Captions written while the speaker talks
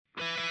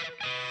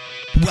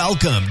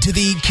Welcome to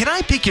the Can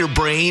I Pick Your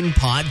Brain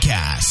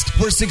podcast,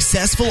 where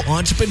successful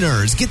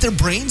entrepreneurs get their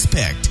brains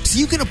picked so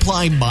you can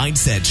apply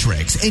mindset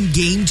tricks and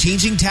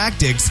game-changing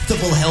tactics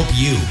that will help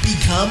you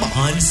become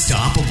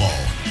unstoppable.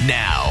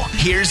 Now,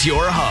 here's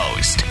your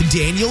host,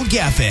 Daniel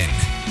Geffen.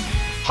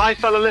 Hi,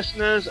 fellow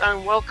listeners,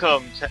 and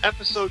welcome to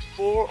episode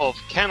 4 of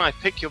Can I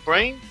Pick Your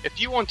Brain? If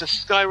you want to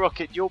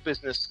skyrocket your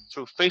business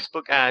through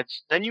Facebook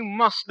ads, then you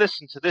must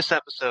listen to this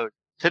episode.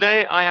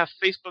 Today, I have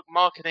Facebook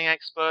marketing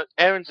expert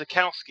Aaron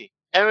Zakowski.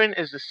 Aaron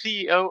is the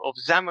CEO of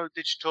Zamo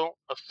Digital,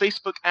 a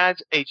Facebook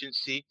ads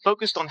agency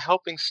focused on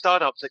helping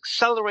startups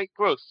accelerate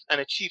growth and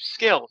achieve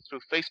scale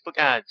through Facebook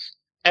ads.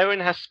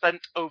 Aaron has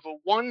spent over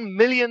 $1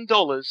 million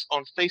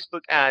on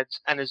Facebook ads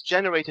and has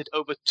generated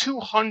over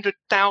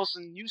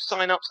 200,000 new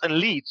signups and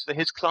leads for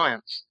his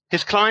clients.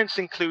 His clients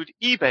include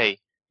eBay,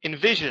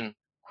 Envision,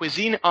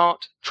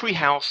 Cuisine.art,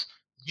 Treehouse,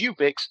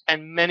 Ubix,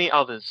 and many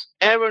others.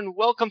 Aaron,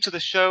 welcome to the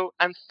show,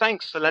 and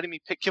thanks for letting me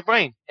pick your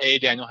brain. Hey,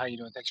 Daniel. How you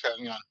doing? Thanks for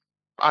having me on.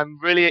 I'm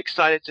really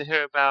excited to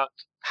hear about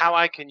how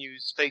I can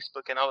use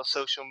Facebook and other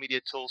social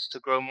media tools to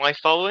grow my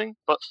following.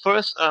 But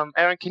first,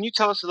 Aaron, can you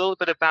tell us a little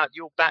bit about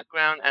your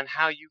background and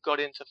how you got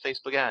into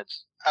Facebook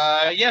ads?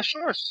 Yeah,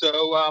 sure.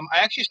 So I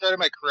actually started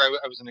my career.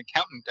 I was an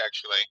accountant,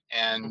 actually.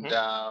 And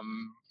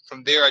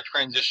from there, I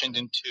transitioned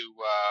into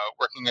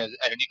working at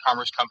an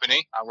e-commerce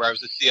company where I was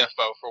the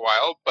CFO for a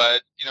while.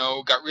 But,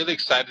 got really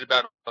excited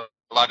about a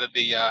lot of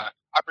the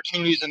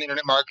opportunities in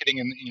internet marketing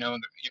and, in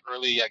the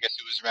early, I guess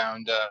it was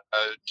around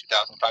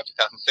 2005,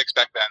 2006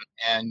 back then.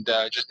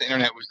 And just the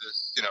internet was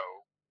this,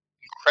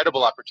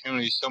 incredible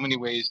opportunity, so many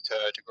ways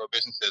to grow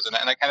businesses. And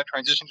I kind of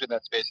transitioned to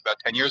that space about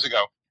 10 years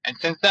ago. And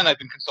since then, I've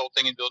been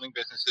consulting and building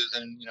businesses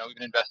and,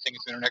 even investing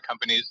into internet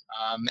companies.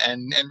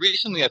 And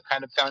recently, I've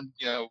kind of found,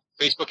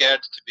 Facebook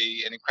ads to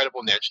be an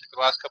incredible niche. And for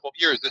the last couple of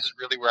years, this is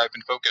really where I've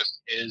been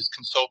focused, is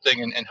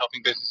consulting and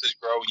helping businesses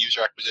grow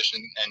user acquisition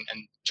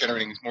and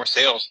generating more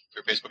sales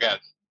through Facebook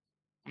ads.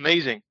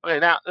 Amazing. Okay,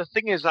 now, the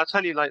thing is, I'll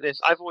tell you like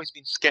this. I've always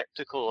been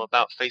skeptical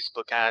about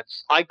Facebook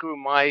ads. I grew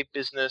my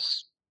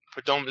business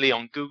predominantly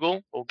on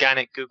Google,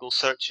 organic Google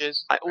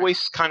searches. I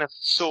always kind of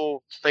saw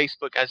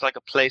Facebook as like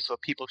a place where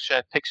people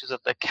share pictures of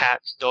their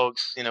cats,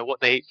 dogs, what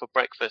they ate for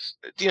breakfast.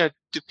 Do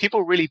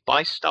people really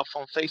buy stuff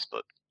on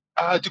Facebook?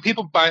 Do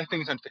people buy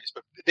things on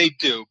Facebook? They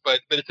do,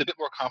 but it's a bit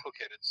more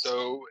complicated.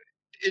 So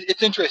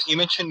it's interesting. You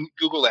mentioned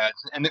Google ads,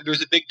 and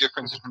there's a big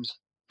difference in terms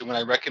of when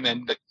I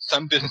recommend that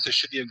some businesses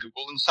should be on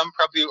Google, and some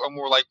probably are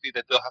more likely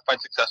that they'll find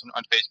success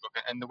on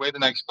Facebook. And the way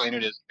that I explain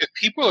it is, if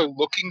people are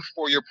looking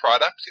for your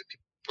product, if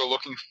people are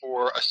looking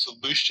for a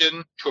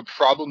solution to a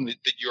problem that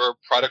your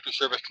product or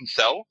service can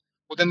sell,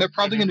 well, then they're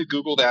probably going to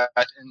Google that,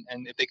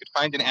 and if they could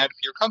find an ad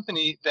for your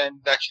company,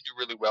 then that should do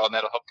really well, and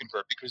that'll help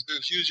convert, because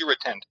there's user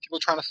intent. People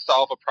are trying to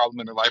solve a problem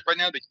in their life right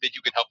now that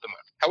you can help them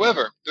with.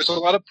 However, there's a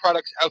lot of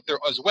products out there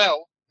as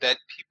well that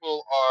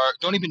people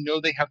don't even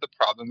know they have the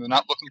problem. They're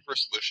not looking for a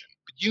solution.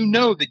 But you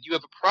know that you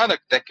have a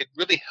product that could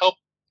really help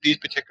these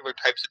particular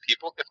types of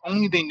people if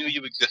only they knew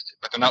you existed,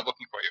 but they're not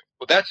looking for you.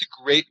 Well, that's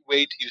a great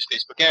way to use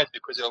Facebook ads,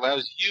 because it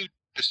allows you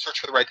to search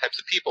for the right types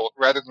of people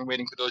rather than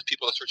waiting for those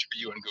people to search for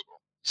you on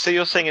Google. So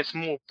you're saying it's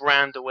more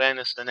brand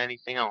awareness than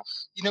anything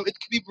else? It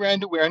could be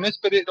brand awareness,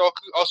 but it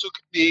also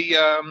could be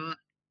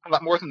a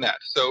lot more than that.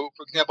 So,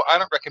 for example, I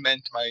don't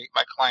recommend to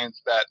my clients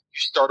that you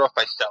start off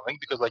by selling,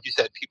 because, like you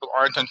said, people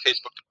aren't on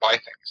Facebook to buy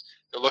things.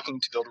 They're looking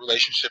to build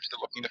relationships. They're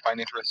looking to find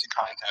interesting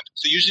content.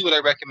 So usually what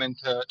I recommend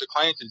to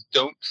clients is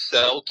don't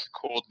sell to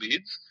cold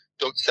leads.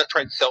 Don't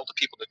try and sell to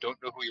people that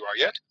don't know who you are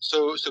yet.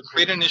 So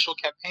create an initial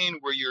campaign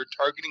where you're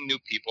targeting new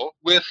people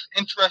with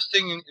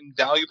interesting and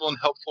valuable and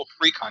helpful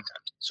free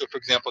content. So, for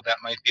example,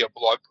 that might be a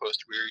blog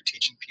post where you're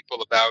teaching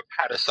people about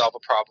how to solve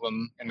a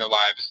problem in their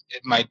lives.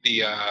 It might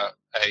be what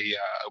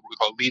we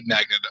call a lead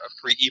magnet, a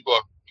free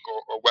ebook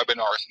or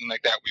webinar or something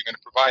like that, where you're going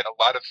to provide a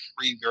lot of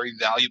free, very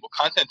valuable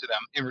content to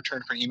them in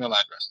return for an email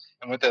address.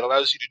 And what that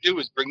allows you to do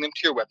is bring them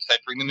to your website,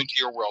 bring them into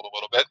your world a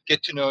little bit,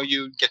 get to know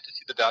you, get to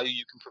see the value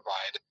you can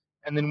provide.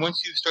 And then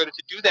once you've started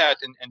to do that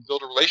and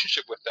build a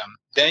relationship with them,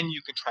 then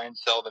you can try and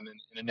sell them in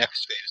the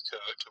next phase to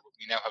what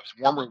we now have as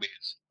warmer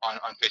leads on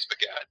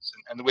Facebook ads.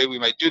 And the way we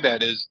might do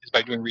that is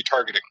by doing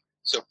retargeting.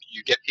 So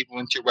you get people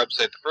into your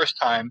website the first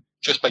time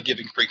just by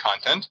giving free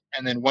content.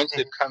 And then once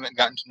they've come and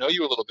gotten to know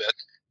you a little bit,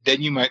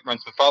 then you might run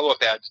some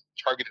follow-up ads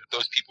targeted at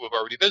those people who have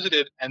already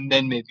visited, and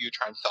then maybe you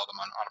try and sell them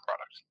on a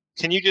product.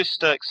 Can you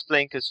just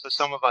explain, because for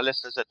some of our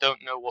listeners that don't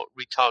know what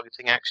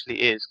retargeting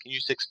actually is, can you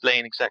just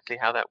explain exactly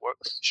how that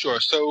works? Sure.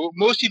 So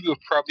most of you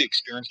have probably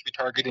experienced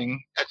retargeting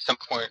at some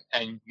point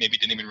and maybe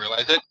didn't even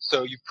realize it.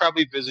 So you've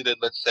probably visited,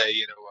 let's say,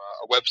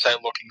 a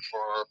website looking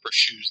for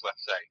shoes,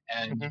 let's say,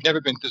 and you've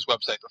never been to this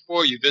website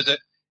before. You visit,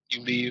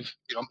 you leave,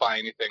 you don't buy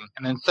anything,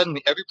 and then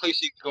suddenly every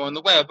place you go on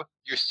the web,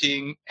 you're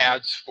seeing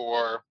ads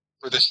for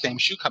the same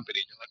shoe company.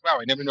 You're like,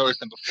 wow, I never noticed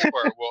them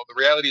before. Well, the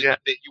reality is that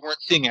you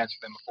weren't seeing ads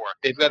for them before.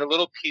 They've got a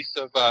little piece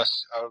of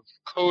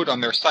code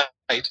on their site,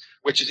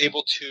 which is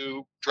able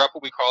to drop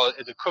what we call it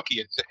as a cookie.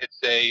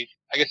 It's a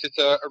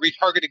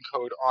retargeting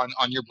code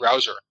on your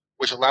browser,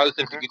 which allows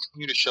them to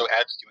continue to show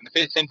ads to you. And the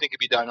same thing can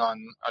be done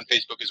on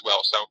Facebook as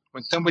well. So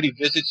when somebody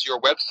visits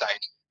your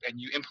website and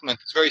you implement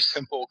this very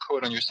simple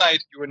code on your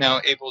site, you are now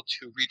able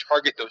to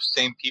retarget those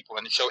same people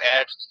and show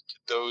ads to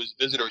those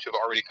visitors who have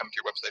already come to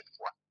your website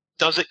before.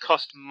 Does it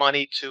cost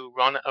money to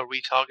run a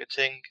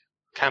retargeting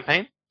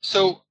campaign?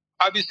 So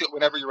obviously,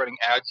 whenever you're running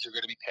ads, you're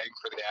going to be paying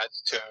for the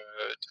ads to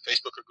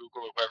Facebook or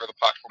Google or whatever the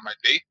platform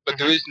might be. But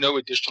there is no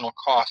additional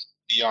cost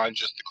beyond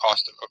just the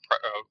cost of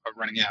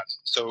running ads.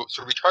 So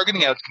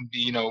retargeting ads can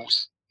be,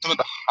 some of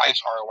the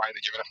highest ROI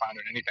that you're going to find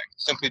on anything,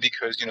 simply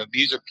because,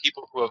 these are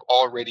people who have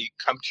already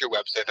come to your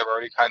website, they've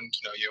already gotten to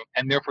know you,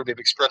 and therefore they've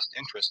expressed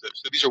interest.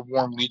 So these are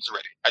warm leads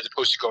already, as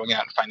opposed to going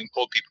out and finding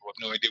cold people who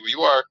have no idea where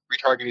you are.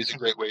 Retargeting is a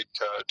great way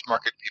to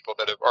market people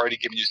that have already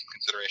given you some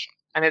consideration.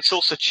 And it's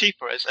also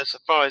cheaper, as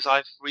far as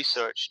I've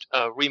researched.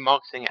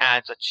 Remarketing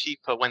ads are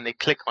cheaper when they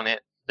click on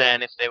it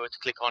than if they were to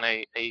click on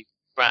a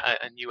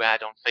new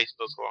ad on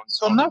Facebook or on.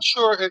 So I'm not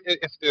sure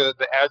if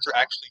the ads are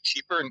actually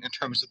cheaper in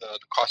terms of the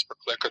cost per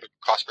click or the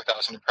cost per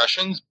 1,000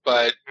 impressions,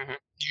 but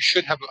you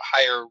should have a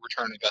higher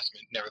return on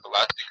investment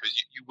nevertheless, because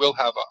you will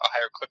have a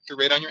higher click-through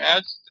rate on your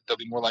ads. They'll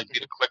be more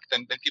likely to click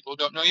than people who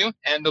don't know you,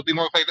 and they'll be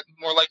more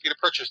likely to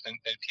purchase than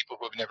people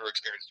who have never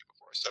experienced you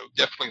before. So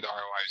definitely the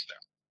ROI is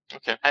there.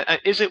 Okay. And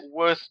is it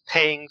worth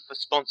paying for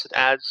sponsored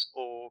ads,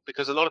 or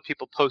because a lot of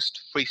people post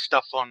free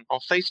stuff on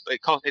Facebook?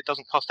 It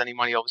doesn't cost any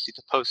money, obviously,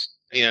 to post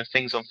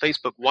things on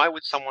Facebook. Why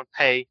would someone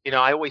pay?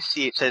 I always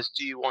see it says,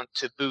 "Do you want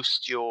to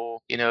boost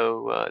your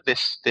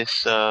this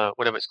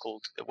whatever it's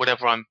called,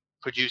 whatever I'm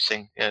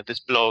producing, this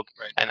blog,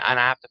 right. and I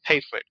have to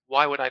pay for it.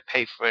 Why would I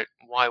pay for it?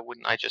 Why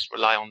wouldn't I just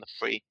rely on the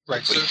free?"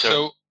 Right.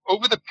 So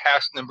over the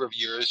past number of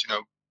years,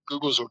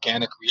 Google's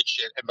organic reach,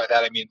 and by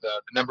that I mean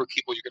the number of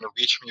people you're going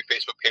to reach from your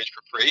Facebook page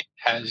for free,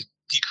 has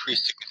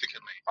decreased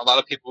significantly. A lot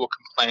of people will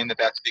complain that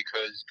that's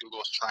because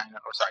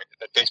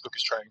that Facebook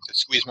is trying to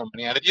squeeze more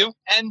money out of you,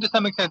 and to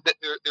some extent that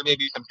there may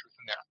be some truth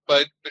in there.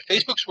 But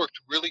Facebook's worked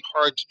really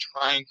hard to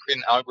try and create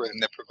an algorithm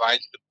that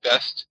provides the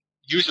best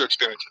user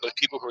experience for those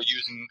people who are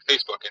using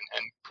Facebook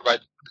and provide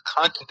the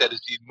content that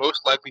is the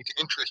most likely to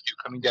interest you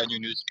coming down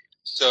your newsfeed.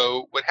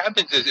 So what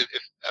happens is if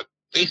a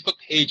Facebook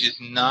page is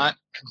not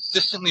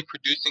consistently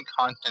producing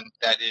content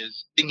that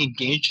is being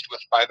engaged with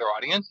by their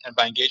audience, and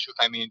by engaged with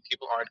I mean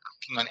people aren't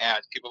clicking on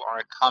ads, people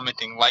aren't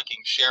commenting,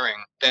 liking,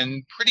 sharing,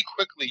 then pretty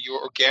quickly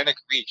your organic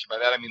reach, by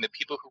that I mean the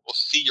people who will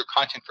see your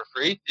content for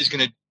free, is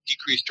going to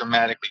decrease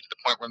dramatically to the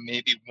point where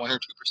maybe 1 or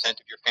 2%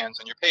 of your fans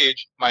on your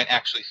page might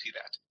actually see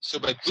that. So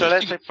by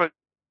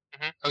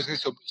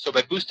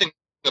boosting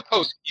the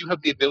post, you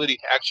have the ability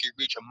to actually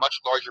reach a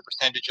much larger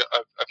percentage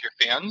of your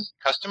fans,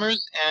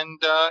 customers, and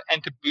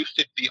to boost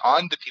it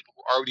beyond the people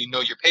who already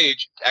know your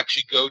page, to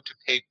actually go to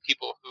paid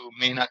people who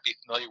may not be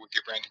familiar with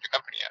your brand and your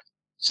company yet.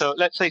 So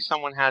let's say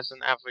someone has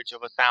an average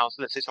of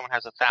 1,000. Let's say someone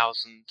has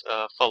 1,000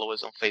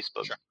 followers on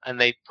Facebook, sure. and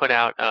they put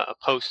out a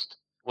post,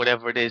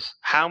 whatever it is.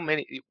 How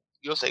many?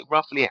 You'll say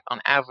roughly on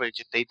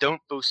average, if they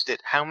don't boost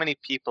it, how many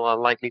people are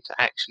likely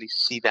to actually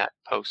see that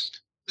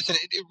post? Listen,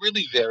 it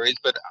really varies,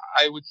 but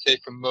I would say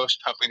for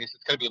most companies,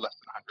 it's going to be less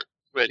than 100.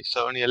 Really?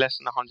 So only less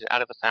than 100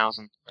 out of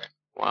 1,000? Right.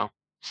 Wow.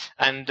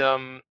 And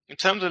in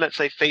terms of, let's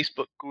say,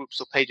 Facebook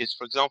groups or pages,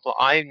 for example,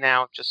 I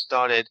now just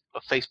started a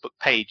Facebook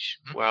page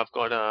where I've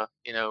got I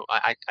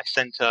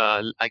sent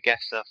a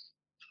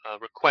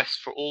request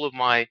for all of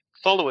my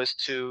followers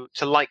to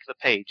like the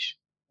page.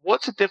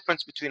 What's the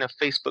difference between a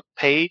Facebook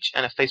page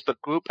and a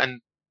Facebook group,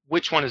 and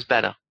which one is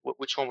better?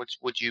 Which one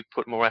would you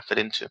put more effort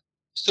into?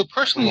 So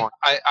personally,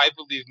 I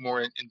believe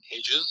more in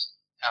pages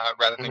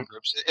rather than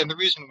groups. And the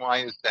reason why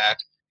is that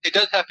it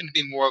does happen to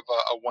be more of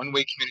a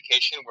one-way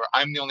communication where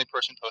I'm the only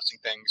person posting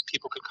things.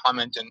 People could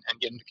comment and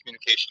get into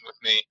communication with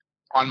me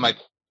on my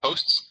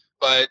posts.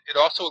 But it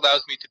also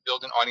allows me to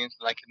build an audience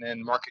that I can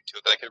then market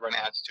to, that I can run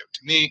ads to.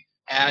 To me,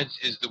 ads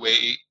is the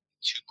way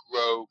to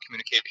grow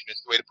communication.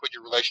 It's the way to put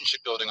your relationship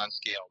building on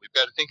scale. We've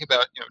got to think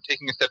about,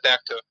 taking a step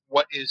back to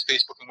what is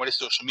Facebook and what is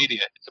social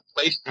media. It's a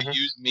place to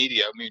use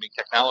media, meaning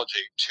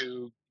technology,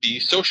 to be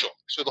social.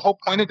 So the whole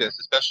point of this,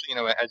 especially,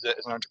 as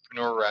an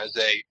entrepreneur or as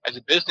a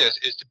business,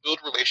 is to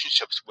build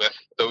relationships with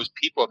those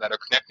people that are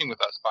connecting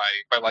with us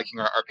by liking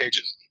our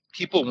pages.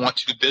 People want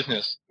to do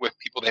business with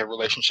people they have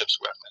relationships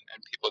with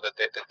and people that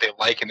they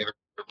like and they have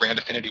a brand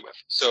affinity with.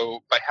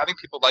 So by having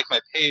people like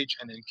my page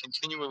and then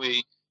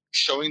continually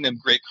showing them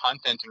great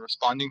content and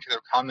responding to their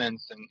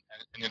comments and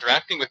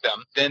interacting with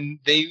them, then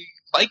they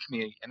like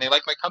me and they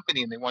like my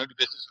company and they want to do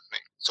business with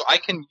me. So I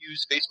can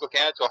use Facebook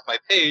ads off my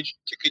page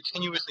to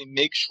continuously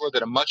make sure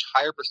that a much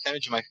higher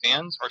percentage of my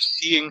fans are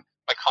seeing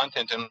my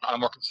content on a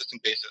more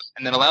consistent basis.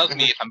 And that allows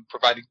me, if I'm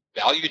providing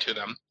value to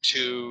them,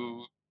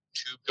 to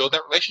build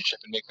that relationship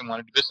and make them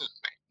want to do business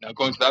with me. Now,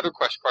 going to the other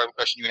part of the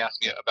question you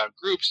asked me about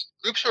groups,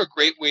 groups are a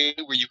great way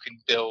where you can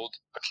build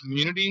a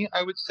community,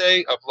 I would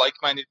say, of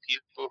like-minded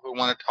people who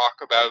want to talk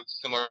about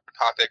similar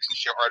topics and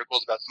share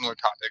articles about similar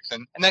topics.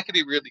 And that could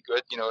be really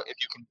good, if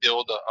you can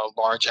build a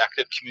large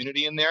active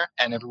community in there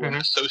and everyone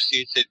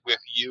associates it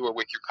with you or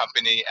with your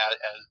company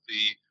as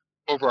the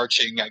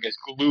overarching,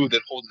 glue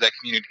that holds that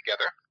community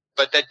together.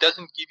 but that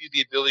doesn't give you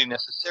the ability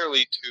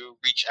necessarily to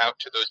reach out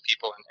to those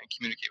people and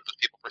communicate with those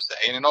people per se.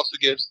 And it also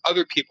gives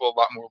other people a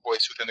lot more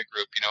voice within the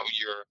group. You know,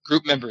 your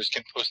group members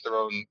can post their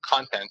own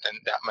content, and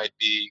that might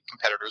be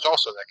competitors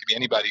also. That could be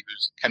anybody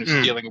who's kind of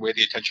stealing away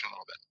the attention a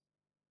little bit.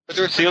 But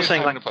there's so you're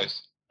saying time and a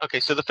place. Okay,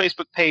 so the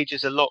Facebook page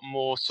is a lot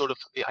more sort of,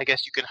 I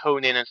guess you can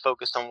hone in and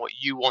focus on what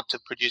you want to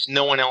produce.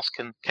 No one else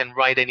can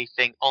write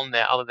anything on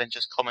there other than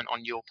just comment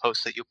on your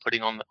post that you're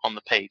putting on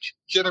the page.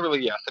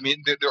 Generally, yes. I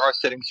mean, there are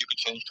settings you could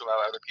change to allow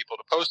other people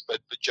to post, but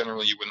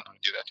generally you wouldn't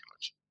want to do that too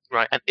much.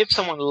 Right. And if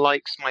someone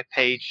likes my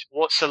page,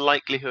 what's the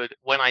likelihood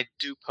when I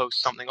do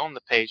post something on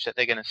the page that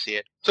they're going to see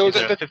it? So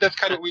that's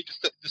kind of what we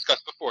just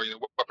discussed before. You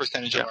know, what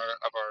percentage of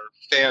our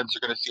fans are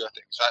going to see our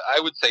things? So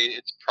I would say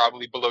it's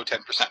probably below 10%.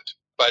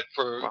 But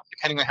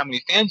depending on how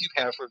many fans you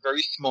have, for a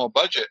very small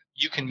budget,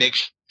 you can make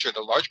sure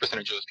the large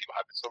percentage of those people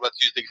have it. So let's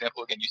use the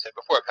example again you said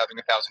before of having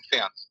 1,000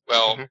 fans.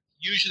 Well,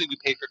 usually we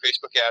pay for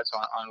Facebook ads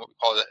on what we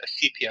call a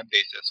CPM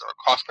basis, or a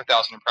cost per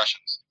 1,000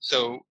 impressions.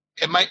 So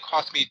it might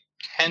cost me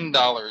 $10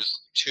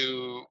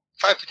 to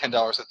 $5 to $10,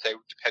 let's say,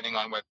 depending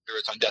on whether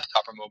it's on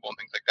desktop or mobile and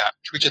things like that,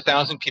 to reach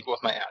 1,000 people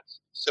with my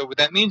ads. So what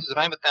that means is if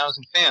I have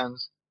 1,000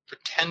 fans, for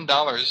 $10,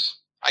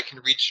 I can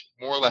reach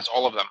more or less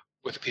all of them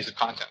with a piece of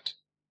content.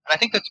 And I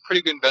think that's a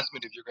pretty good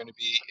investment if you're going to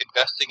be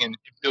investing in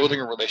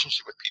building a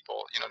relationship with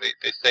people. You know,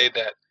 they say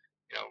that,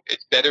 you know,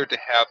 it's better to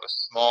have a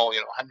small,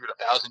 100,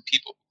 1,000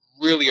 people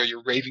who really are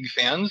your raving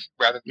fans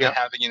rather than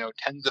having,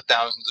 tens of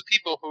thousands of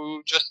people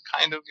who just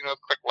kind of,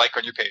 click like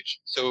on your page.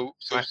 So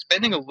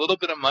spending a little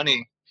bit of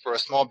money for a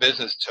small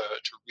business to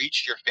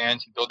reach your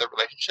fans and build that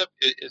relationship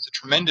is a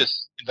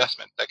tremendous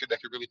investment that could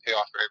really pay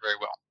off very, very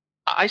well.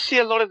 I see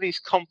a lot of these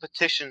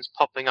competitions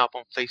popping up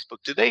on Facebook.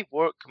 Do they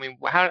work? I mean,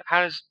 how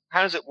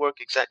does it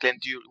work exactly?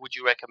 And would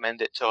you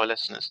recommend it to our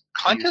listeners?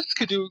 Contests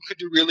could do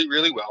really,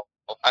 really well.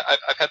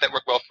 I've had that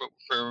work well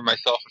for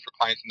myself and for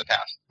clients in the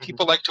past.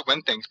 People like to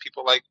win things.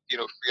 People like,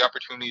 free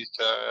opportunities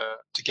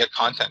to get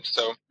content.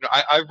 So,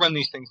 I run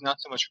these things not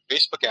so much for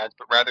Facebook ads,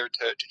 but rather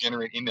to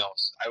generate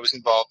emails. I was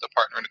involved, a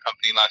partner in a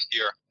company last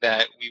year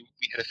that we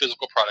had a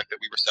physical product that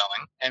we were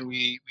selling, and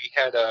we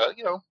had a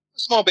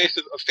small base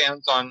of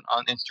fans on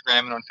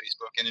Instagram and on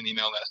Facebook and an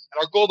email list.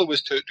 And our goal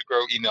was to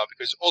grow email,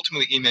 because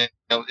ultimately email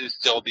is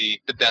still the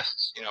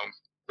best,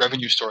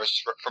 revenue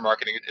source for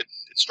marketing.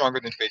 It's stronger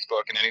than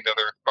Facebook and any of the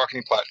other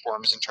marketing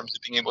platforms in terms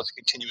of being able to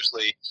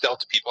continuously sell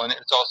to people. And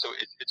it's also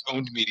its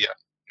owned media.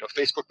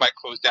 Facebook might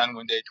close down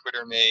one day.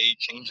 Twitter may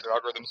change their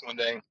algorithms one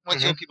day.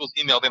 Once you have people's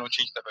email, they don't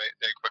change that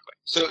very quickly.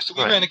 So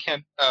we ran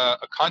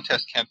a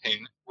contest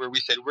campaign where we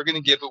said we're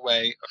going to give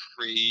away a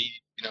free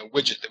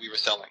widget that we were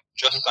selling.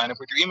 Just sign up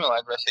with your email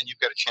address and you've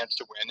got a chance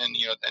to win. And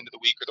at the end of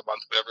the week or the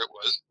month, whatever it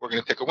was, we're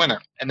going to pick a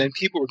winner. And then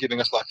people were giving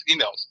us lots of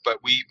emails. But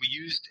we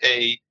used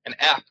an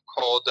app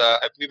called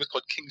I believe it's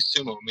called King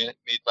Sumo, made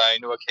by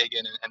Noah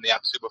Kagan and the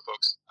AppSumo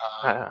folks.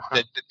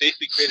 That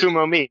basically created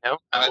Sumo Me, no?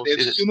 They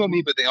have Sumo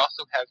Me, but they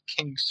also have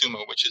King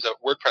Sumo, which is a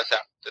WordPress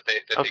app that they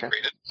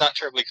created. It's not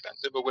terribly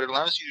expensive, but what it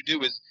allows you to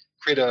do is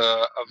create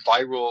a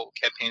viral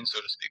campaign, so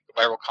to speak, a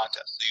viral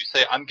contest. So you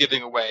say, I'm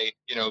giving away,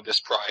 this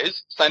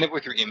prize. Sign up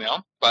with your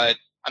email, but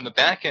on the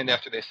back end,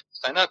 after they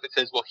sign up, it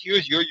says, well,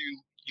 here's your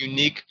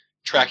unique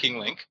tracking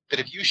link that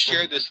if you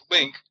share this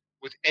link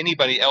with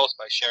anybody else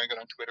by sharing it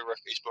on Twitter or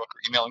Facebook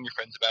or emailing your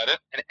friends about it,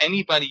 and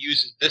anybody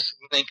uses this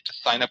link to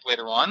sign up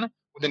later on,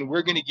 well, then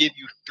we're going to give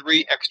you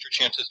 3 extra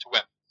chances to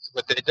win. So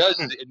what that does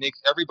is it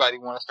makes everybody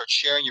want to start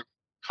sharing your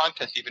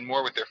contest even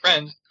more with their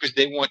friends, because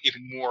they want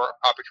even more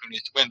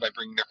opportunities to win by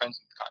bringing their friends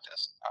into the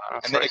contest.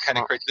 And then it kind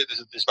of creates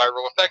this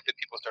viral effect that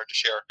people start to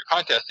share your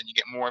contest, and you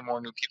get more and more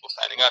new people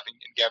signing up and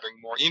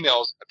gathering more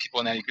emails of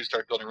people now you can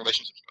start building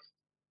relationships with.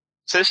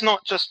 So it's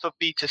not just for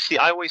B2C.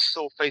 I always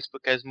saw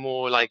Facebook as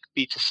more like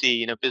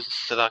B2C,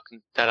 businesses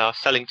that are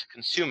selling to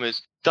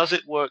consumers. Does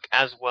it work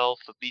as well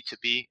for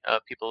B2B,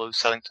 people who are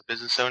selling to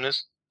business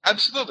owners?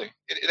 Absolutely.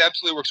 It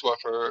absolutely works well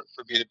for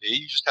B2B.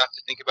 You just have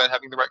to think about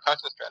having the right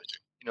content strategy.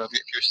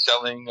 If you're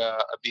selling a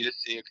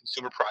B2C, a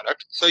consumer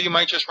product, so you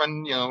might just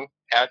run,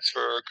 ads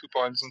for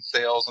coupons and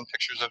sales and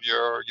pictures of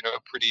your,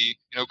 pretty,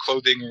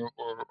 clothing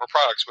or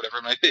products, whatever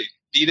it might be.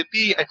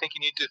 B2B, I think you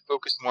need to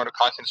focus more on a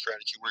content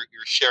strategy where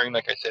you're sharing,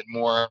 like I said,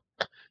 more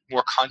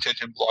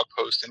content in blog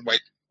posts and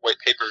white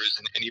papers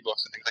and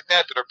ebooks and things like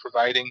that are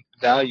providing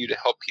value to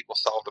help people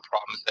solve the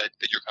problems that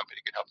your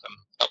company can help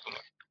them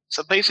with.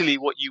 So basically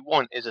what you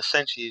want is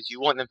you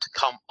want them to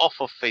come off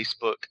of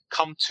Facebook,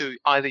 come to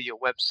either your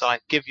website,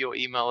 give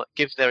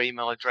their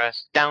email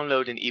address,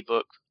 download an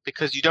ebook,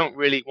 because you don't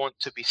really want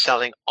to be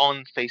selling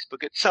on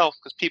Facebook itself,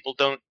 because people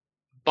don't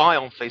buy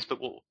on Facebook.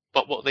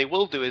 But what they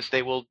will do is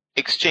they will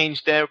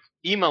exchange their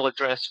email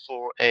address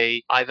for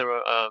either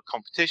a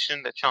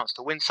competition, a chance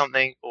to win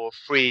something, or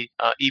free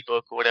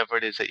ebook or whatever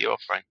it is that you're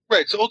offering.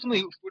 Right. So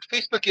ultimately what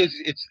Facebook is,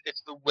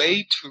 it's the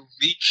way to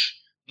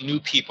reach new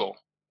people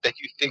that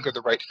you think are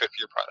the right fit for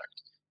your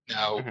product.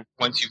 Now,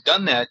 once you've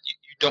done that,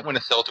 you don't want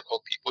to sell to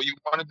cold people. You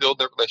want to build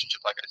that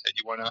relationship, like I said.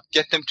 You want to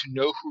get them to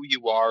know who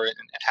you are and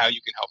how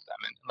you can help them.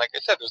 And like I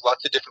said, there's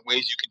lots of different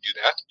ways you can do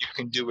that. You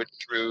can do it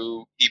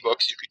through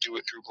ebooks. You could do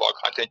it through blog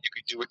content. You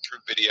could do it through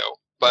video.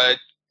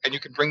 And you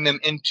can bring them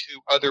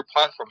into other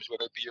platforms,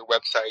 whether it be your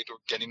website or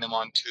getting them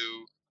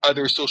onto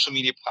other social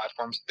media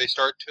platforms. They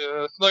start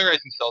to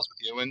familiarize themselves with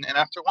you. And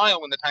after a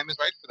while, when the time is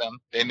right for them,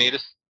 they may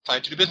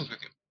decide to do business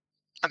with you.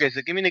 Okay,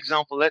 so give me an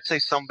example. Let's say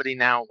somebody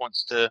now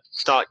wants to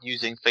start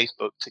using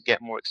Facebook to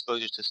get more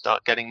exposure, to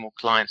start getting more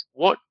clients.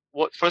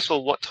 First of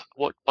all,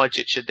 what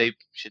budget should they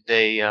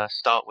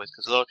start with?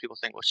 Because a lot of people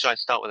think, well, should I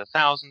start with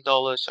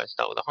 $1,000? Should I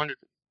start with $100?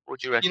 What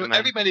would you recommend?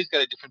 Everybody's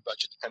got a different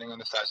budget depending on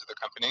the size of their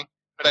company.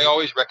 But I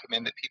always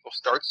recommend that people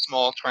start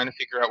small, trying to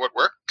figure out what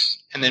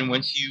works. And then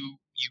once you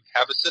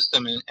have a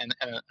system and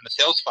a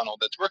sales funnel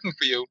that's working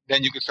for you,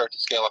 then you can start to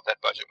scale up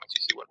that budget once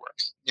you see what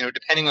works.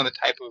 Depending on the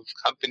type of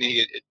company,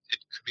 it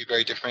could be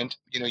very different.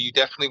 You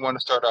definitely want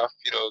to start off,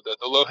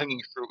 the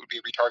low-hanging fruit would be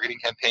a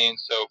retargeting campaign.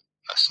 So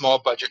a small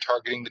budget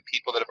targeting the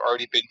people that have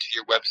already been to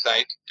your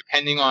website.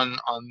 Depending on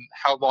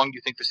how long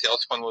you think the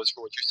sales funnel is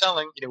for what you're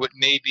selling, it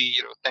may be,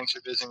 thanks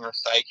for visiting our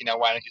site.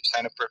 Why don't you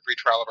sign up for a free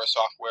trial of our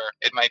software?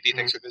 It might be,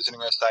 thanks for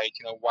visiting our site.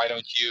 Why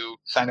don't you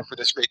sign up for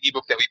this great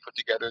ebook that we put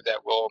together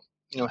that will,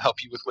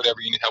 help you with whatever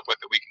you need help with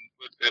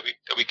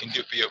that we can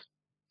do for you.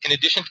 In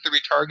addition to the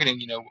retargeting,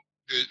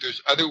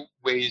 there's other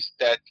ways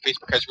that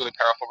Facebook has really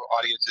powerful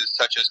audiences,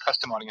 such as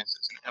custom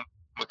audiences. And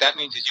what that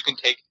means is you can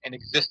take an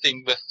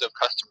existing list of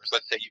customers.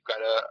 Let's say you've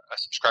got a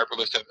subscriber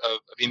list of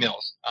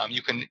emails.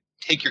 You can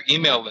take your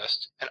email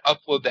list and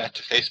upload that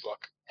to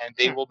Facebook, and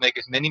they will make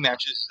as many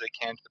matches as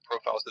they can to the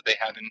profiles that they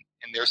have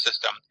in their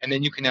system. And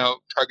then you can now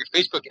target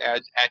Facebook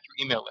ads at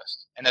your email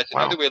list. And that's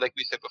another way, like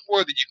we said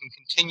before, that you can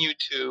continue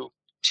to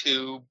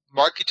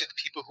market to the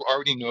people who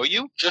already know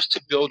you, just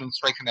to build and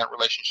strengthen that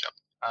relationship.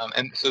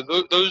 And so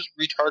those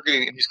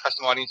retargeting and these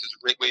custom audiences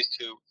are great ways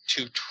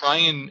to try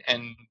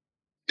and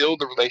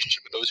build a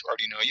relationship with those who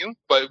already know you.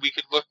 But we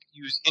could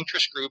use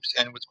interest groups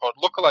and what's called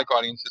lookalike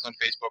audiences on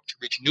Facebook to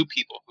reach new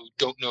people who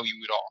don't know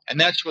you at all. And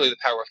that's really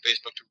the power of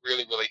Facebook to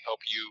really, really help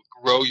you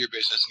grow your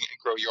business and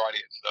grow your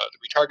audience. The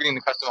retargeting,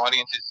 the custom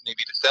audiences may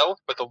be to sell,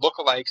 but the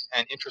lookalikes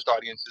and interest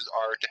audiences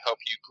are to help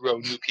you grow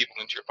new people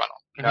into your funnel.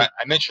 Mm-hmm.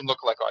 I mentioned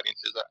lookalike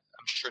audiences.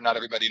 I'm sure not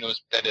everybody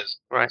knows what that is.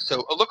 Right.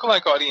 So a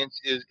lookalike audience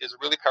is a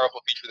really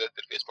powerful feature that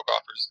Facebook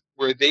offers,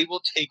 where they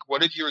will take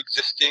one of your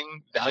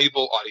existing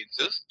valuable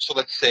audiences. So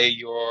let's say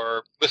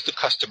your list of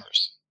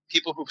customers,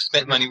 people who've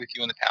spent money with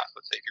you in the past.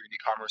 Let's say if you're an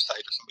e-commerce site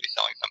or somebody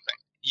selling something.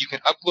 You can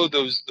upload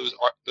those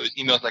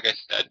emails, like I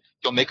said.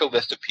 You'll make a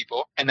list of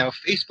people, and now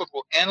Facebook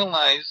will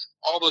analyze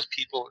all those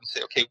people and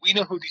say, okay, we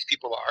know who these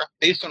people are.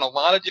 Based on a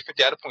lot of different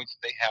data points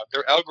that they have,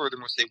 their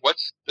algorithm will say,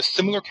 what's the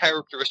similar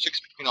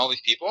characteristics between all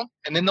these people?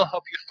 And then they'll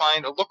help you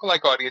find a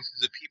lookalike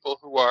audiences of people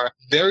who are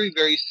very,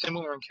 very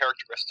similar in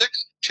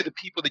characteristics to the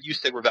people that you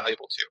say were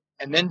valuable to.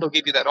 And then they'll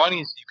give you that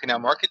audience that you can now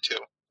market to.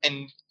 And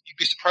you'd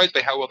be surprised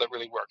by how well that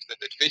really works, that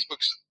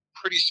Facebook's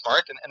pretty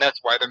smart, and that's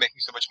why they're making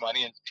so much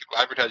money and people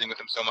advertising with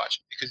them so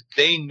much, because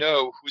they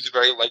know who's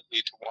very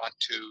likely to want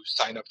to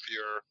sign up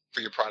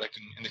for your product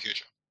in the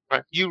future.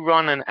 Right. You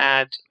run an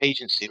ad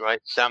agency,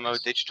 right? Samo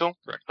Digital?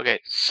 Correct. Okay,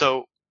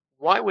 so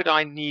why would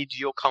I need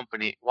your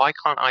company? Why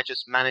can't I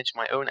just manage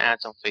my own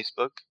ads on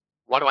Facebook?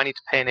 Why do I need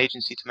to pay an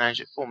agency to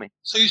manage it for me?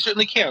 So you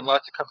certainly can.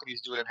 Lots of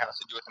companies do it in-house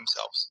and do it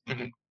themselves.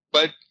 Mm-hmm.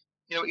 But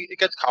it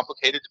gets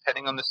complicated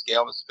depending on the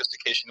scale and the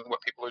sophistication of what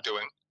people are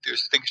doing.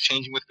 There's things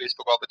changing with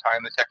Facebook all the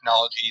time. The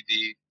technology,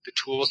 the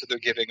tools that they're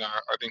giving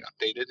are being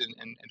updated,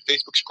 and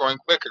Facebook's growing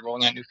quick and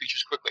rolling out new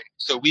features quickly.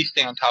 So we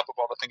stay on top of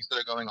all the things that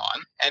are going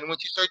on. And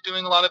once you start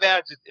doing a lot of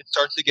ads, it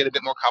starts to get a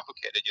bit more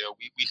complicated.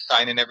 We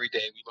sign in every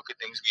day. We look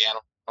at things. We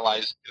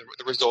analyze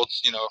the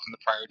results, from the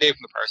prior day,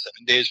 from the prior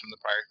 7 days, from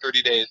the prior 30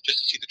 days, just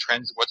to see the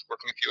trends of what's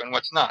working for you and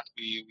what's not.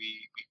 We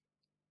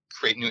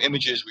create new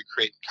images, we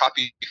create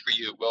copy for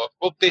you.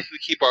 We'll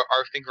basically keep our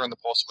finger on the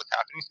pulse of what's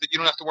happening so that you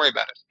don't have to worry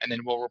about it. And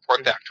then we'll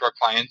report back to our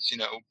clients,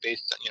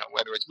 based on,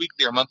 whether it's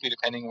weekly or monthly,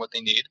 depending on what they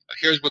need.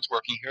 Here's what's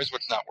working, here's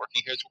what's not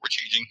working, here's what we're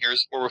changing,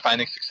 here's where we're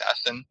finding success.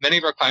 And many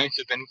of our clients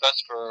have been with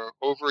us for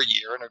over a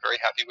year and are very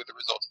happy with the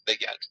results that they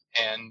get.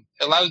 And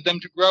it allows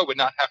them to grow and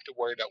not have to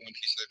worry about one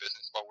piece of their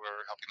business while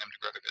we're helping them to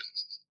grow their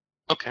businesses.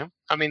 Okay.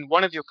 I mean,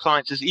 one of your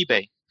clients is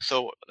eBay.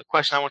 So the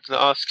question I wanted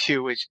to ask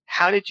you is,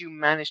 how did you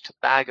manage to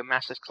bag a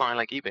massive client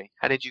like eBay?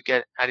 How did you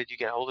get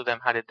hold of them?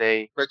 How did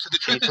they? Right. So the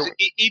truth is,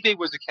 eBay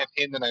was a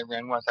campaign that I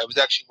ran once. I was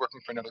actually working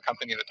for another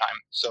company at the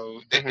time, so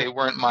they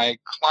weren't my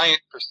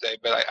client per se,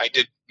 but I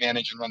did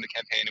manage and run the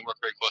campaign and work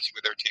very closely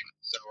with their team.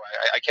 So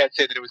I can't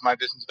say that it was my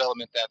business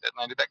development that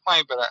landed that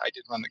client, but I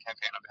did run the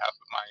campaign on behalf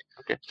of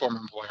my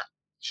former employer.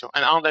 Sure.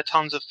 And aren't there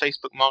tons of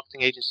Facebook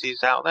marketing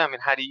agencies out there? I mean,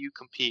 how do you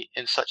compete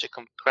in such a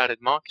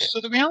crowded market? So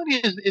the reality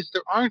is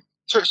there aren't.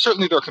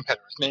 Certainly there are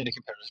competitors, many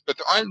competitors, but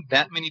there aren't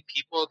that many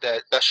people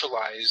that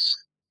specialize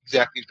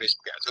exactly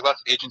Facebook ads. There are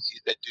lots of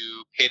agencies that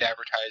do paid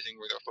advertising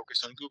where they'll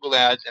focus on Google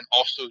ads and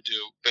also do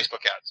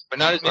Facebook ads, but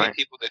not as many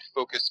people that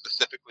focus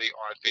specifically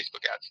on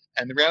Facebook ads.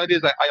 And the reality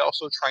is that I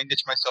also try and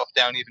niche myself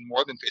down even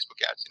more than Facebook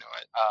ads.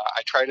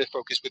 I try to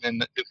focus within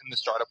the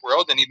startup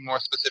world and even more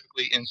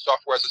specifically in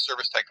software as a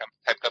service type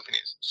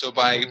companies. So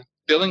by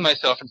billing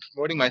myself and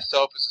promoting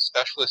myself as a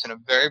specialist in a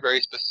very,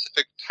 very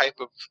specific type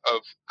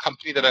of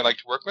company that I like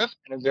to work with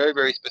and a very,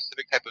 very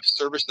specific type of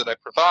service that I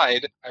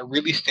provide, I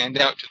really stand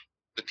out to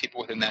the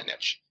people within that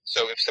niche.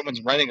 So if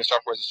someone's running a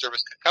software as a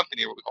service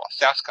company, or what we call a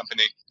SaaS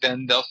company,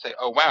 then they'll say,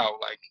 oh, wow,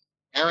 like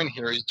Aaron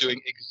here is doing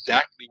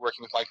exactly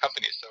working with my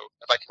company. So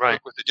if I can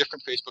work with a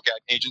different Facebook ad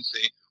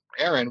agency,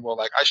 or Aaron, well,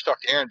 like I should talk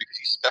to Aaron because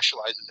he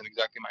specializes in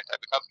exactly my type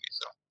of company.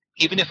 So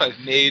even if I've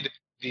made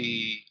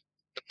the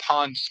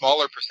pond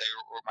smaller per se,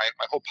 or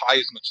my whole pie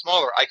is much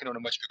smaller, I can own a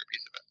much bigger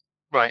piece of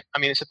it. Right. I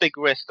mean, it's a big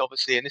risk,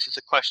 obviously, and this is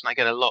a question I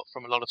get a lot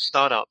from a lot of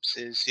startups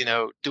is,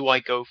 do I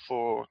go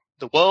for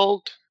the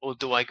world or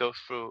do I go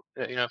through,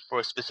 for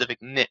a specific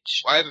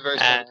niche? Well, I have a very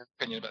strong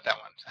opinion about that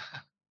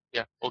one.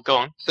 Yeah, well, go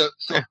on. So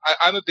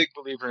I'm a big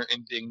believer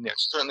in being niche,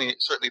 certainly at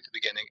the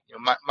beginning.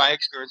 My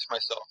experience for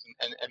myself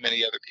and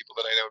many other people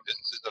that I know in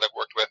businesses that I've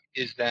worked with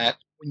is that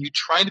when you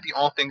try to be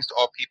all things to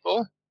all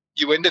people,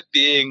 you end up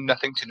being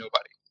nothing to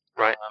nobody.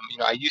 Right.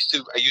 I used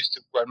to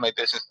run my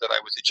business that I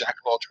was a jack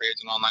of all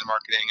trades in online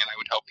marketing, and I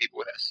would help people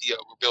with SEO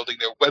or building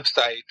their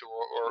website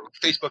or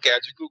Facebook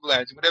ads or Google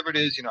ads, and whatever it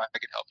is, I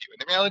could help you.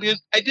 And the reality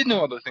is, I did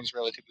know all those things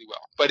relatively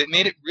well, but it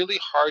made it really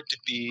hard to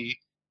be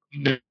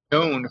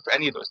known for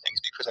any of those things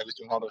because I was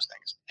doing all those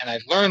things. And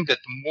I've learned that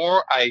the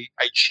more I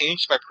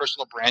changed my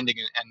personal branding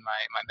and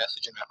my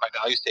message and my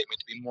value statement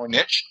to be more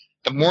niche,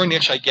 the more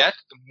niche I get,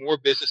 the more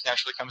business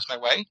naturally comes my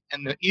way,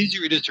 and the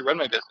easier it is to run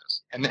my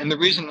business. And the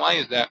reason why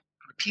is that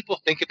when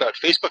people think about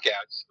Facebook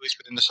ads, at least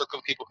within the circle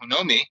of people who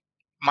know me,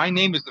 my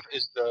name is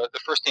the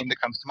first name that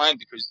comes to mind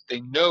because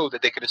they know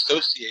that they could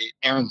associate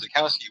Aaron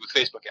Zakowski with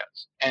Facebook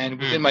ads. And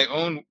within my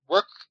own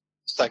work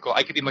cycle,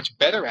 I could be much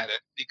better at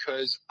it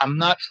because I'm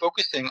not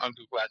focusing on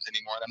Google Ads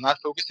anymore. And I'm not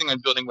focusing on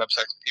building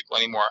websites for people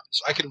anymore.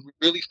 So I can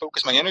really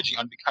focus my energy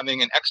on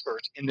becoming an expert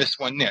in this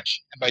one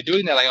niche. And by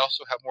doing that, I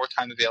also have more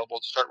time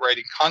available to start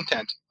writing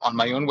content on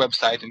my own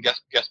website and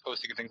guest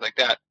posting and things like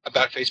that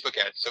about Facebook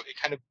ads. So it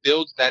kind of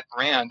builds that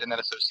brand and that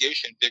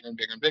association bigger and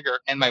bigger and bigger.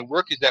 And my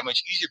work is that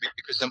much easier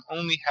because I'm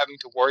only having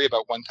to worry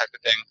about one type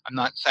of thing. I'm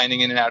not signing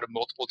in and out of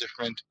multiple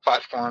different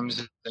platforms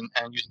and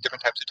using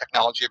different types of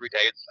technology every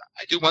day.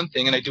 I do one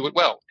thing and I do it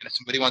well. And if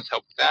somebody wants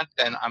help with that,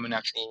 then I'm a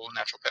natural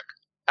pick.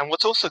 And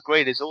what's also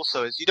great is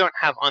you don't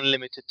have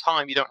unlimited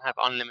time, you don't have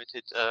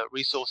unlimited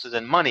resources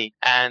and money.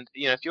 And,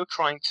 if you're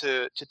trying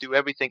to do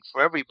everything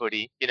for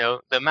everybody,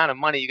 the amount of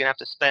money you're going to have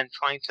to spend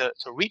trying to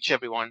reach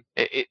everyone,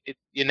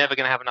 you're never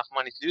going to have enough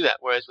money to do that.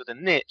 Whereas with a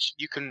niche,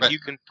 you can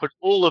put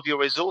all of your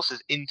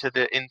resources into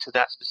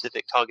that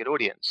specific target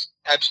audience.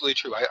 Absolutely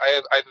true. I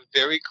have a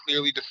very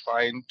clearly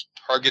defined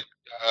target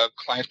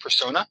client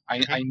persona.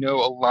 I know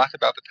a lot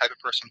about the type of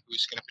person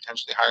who's going to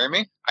potentially hire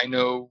me. I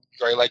know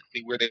very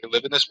likely where they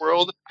live in this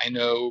world. I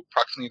know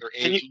approximately their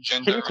age and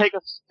gender. Can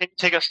you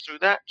take us through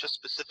that just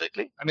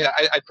specifically? I mean,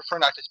 I prefer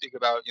not to speak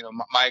about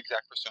my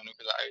exact persona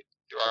because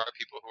there are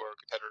people who are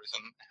competitors,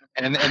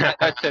 and in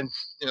that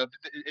sense,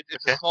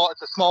 it's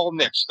a small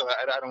niche, so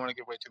I don't want to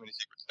give away too many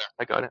secrets there.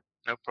 I got it.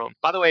 No problem.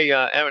 By the way,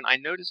 Aaron, I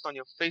noticed on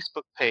your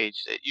Facebook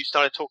page that you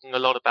started talking a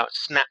lot about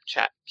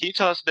Snapchat. Can you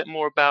tell us a bit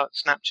more about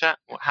Snapchat,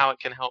 or how it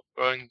can help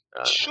growing?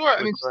 Sure.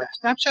 I mean,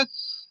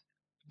 Snapchat's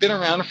been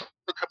around for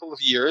a couple of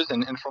years,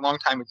 and for a long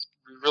time it's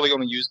really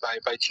only used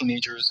by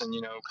teenagers and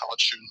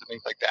college students and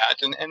things like that.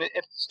 And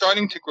it's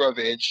starting to grow of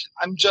age.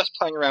 I'm just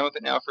playing around with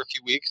it now for a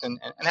few weeks and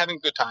having a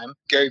good time.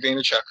 Gary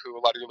Vaynerchuk, who a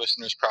lot of your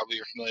listeners probably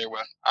are familiar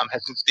with,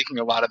 has been speaking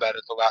a lot about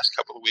it the last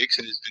couple of weeks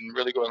and has been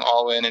really going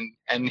all in.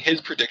 And his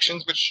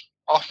predictions, which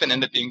often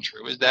end up being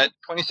true, is that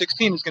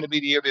 2016 is going to be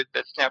the year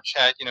that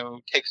Snapchat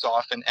takes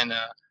off and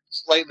a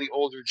slightly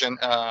older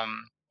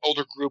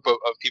group of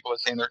people are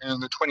saying they're in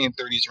their 20s and 30s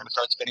are going to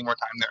start spending more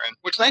time there. And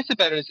what's nice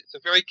about it is it's a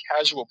very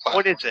casual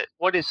platform. What is it?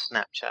 What is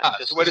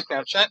Snapchat? So what is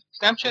Snapchat?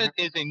 Snapchat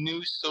is a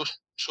new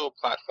social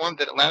platform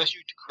that allows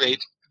you to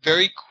create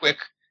very quick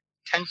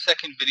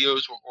 10-second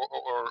videos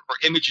or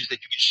images that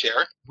you can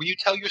share where you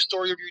tell your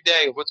story of your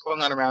day, of what's going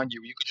on around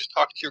you. You could just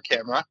talk to your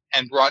camera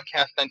and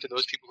broadcast them to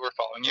those people who are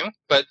following you.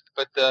 But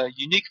the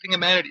unique thing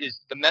about it is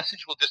the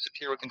message will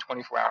disappear within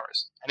 24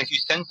 hours. And if you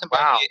send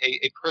somebody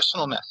a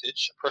personal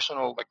message, a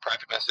personal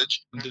private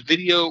message, the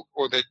video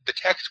or the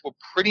text will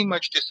pretty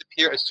much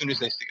disappear as soon as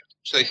they see it.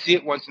 So they see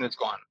it once and it's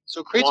gone. So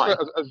it creates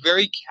a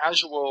very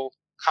casual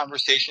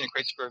conversation. It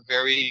creates for a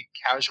very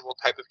casual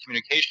type of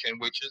communication,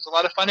 which is a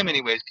lot of fun in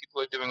many ways.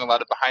 People are doing a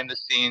lot of behind the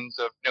scenes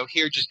of,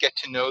 here, just get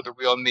to know the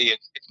real me.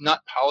 It's not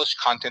polished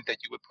content that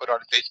you would put on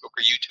Facebook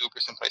or YouTube or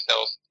someplace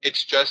else.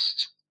 It's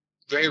just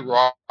very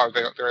raw,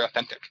 very, very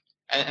authentic.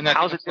 And that's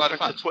a lot of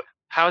fun.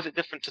 How is it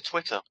different to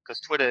Twitter?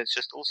 Because Twitter is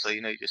just also,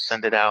 you just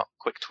send it out,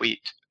 quick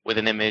tweet with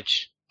an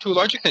image. To a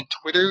large extent,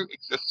 Twitter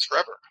exists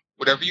forever.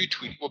 Whatever you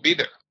tweet will be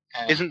there.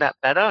 Isn't that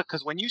better?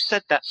 Because when you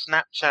said that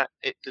Snapchat,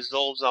 it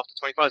dissolves after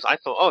 24 hours, I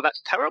thought, oh,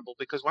 that's terrible.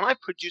 Because when I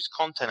produce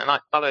content, and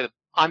by the way,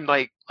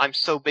 I'm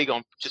so big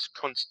on just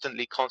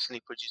constantly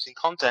producing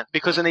content,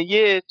 because in a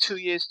year, 2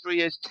 years, 3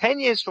 years, 10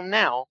 years from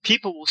now,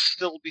 people will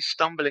still be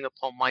stumbling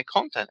upon my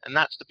content. And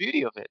that's the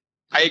beauty of it.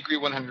 I agree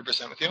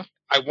 100% with you.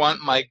 I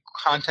want my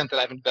content that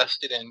I've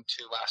invested in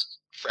to last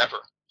forever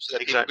so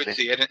that people could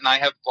see it. And I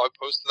have blog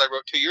posts that I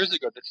wrote 2 years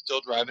ago that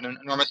still drive an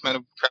enormous amount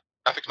of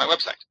traffic to my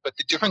website. But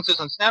the difference is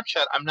on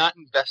Snapchat, I'm not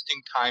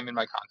investing time in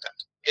my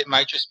content. It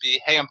might just be,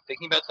 hey, I'm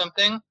thinking about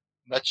something.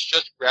 Let's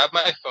just grab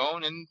my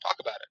phone and talk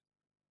about it.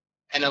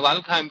 And a lot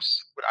of times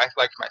what I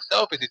like for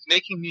myself is it's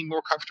making me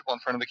more comfortable in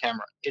front of the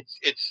camera.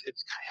 It's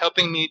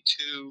helping me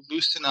to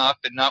loosen up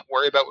and not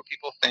worry about what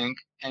people think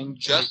and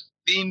just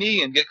be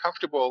me and get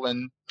comfortable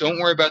and don't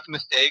worry about the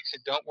mistakes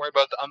and don't worry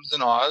about the ums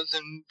and ahs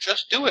and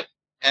just do it.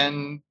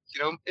 And,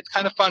 it's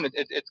kind of fun.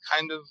 It's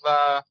kind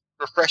of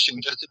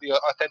refreshing just to be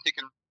authentic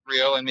and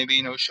real and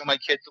maybe, show my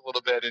kids a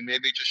little bit and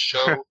maybe just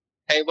show,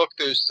 hey, look,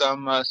 there's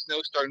some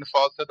snow starting to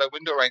fall outside that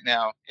window right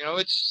now.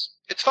 It's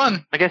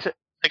fun. I guess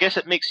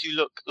it makes you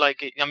look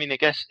like it. I mean, I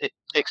guess it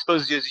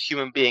exposes you as a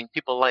human being.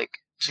 People like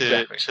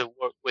to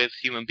work with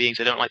human beings.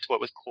 They don't like to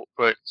work with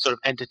corporate sort of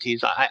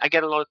entities. I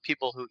get a lot of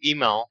people who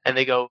email and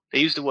they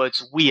use the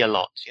words we a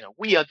lot.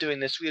 We are doing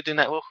this, we are doing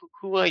that. Well,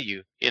 who are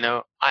you?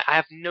 I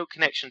have no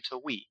connection to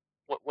we.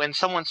 When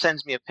someone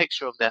sends me a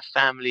picture of their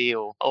family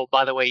or, oh,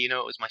 by the way, it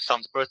was my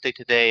son's birthday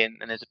today and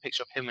there's a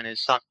picture of him and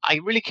his son, I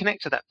really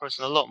connect to that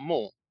person a lot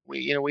more.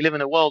 We live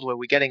in a world where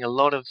we're getting a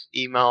lot of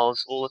emails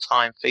all the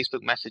time,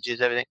 Facebook messages,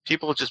 everything.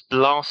 People just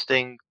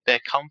blasting their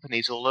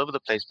companies all over the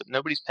place, but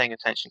nobody's paying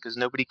attention because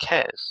nobody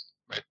cares.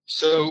 Right.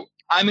 So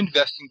I'm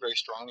investing very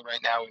strongly right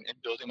now in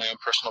building my own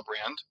personal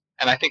brand.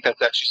 And I think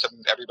that's actually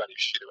something that everybody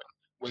should be doing.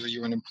 Whether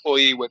you're an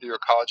employee, whether you're a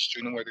college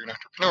student, whether you're an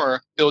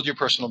entrepreneur, build your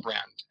personal brand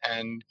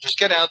and just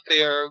get out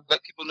there,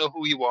 let people know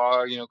who you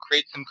are,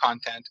 create some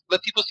content,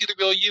 let people see the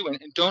real you and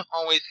don't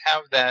always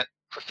have that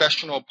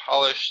professional,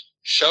 polished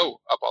show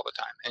up all the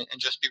time and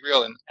just be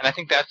real. And I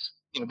think that's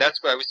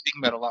what I was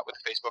speaking about a lot with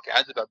Facebook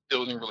ads, about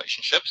building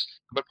relationships.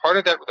 But part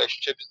of that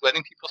relationship is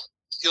letting people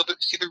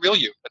see the real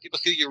you, let people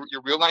see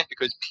your real life,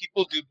 because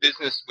people do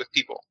business with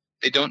people.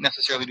 They don't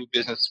necessarily do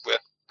business with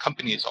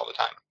companies all the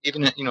time.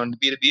 Even in the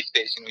B2B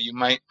space, you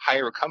might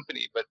hire a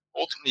company, but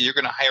ultimately you're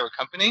going to hire a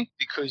company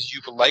because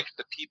you've liked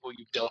the people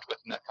you've dealt with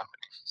in that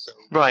company. So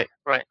Right.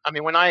 I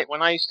mean, when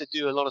I used to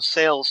do a lot of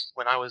sales,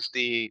 when I was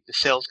the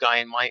sales guy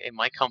in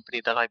my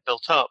company that I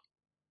built up,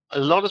 a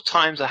lot of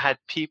times I had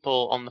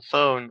people on the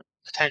phone,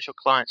 potential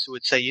clients, who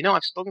would say,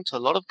 I've spoken to a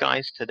lot of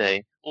guys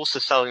today, also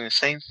selling the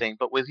same thing,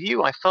 but with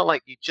you, I felt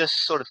like you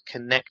just sort of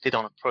connected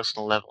on a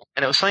personal level.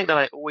 And it was something that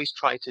I always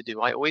try to do.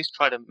 I always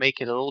try to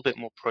make it a little bit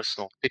more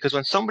personal, because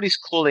when somebody's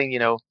calling,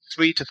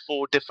 3 to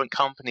 4 different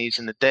companies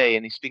in a day,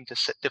 and he's speaking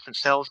to different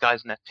sales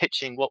guys and they're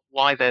pitching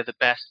why they're the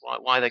best,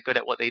 why they're good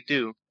at what they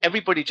do,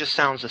 everybody just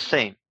sounds the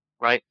same.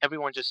 Right?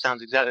 Everyone just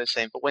sounds exactly the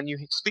same. But when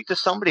you speak to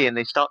somebody and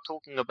they start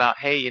talking about,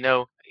 hey,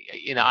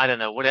 I don't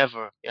know,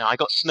 whatever. I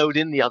got snowed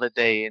in the other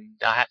day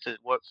and I had to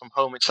work from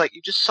home. It's like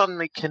you just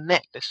suddenly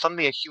connect. There's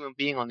suddenly a human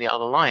being on the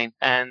other line.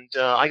 And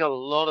I got a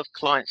lot of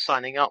clients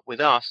signing up with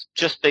us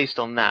just based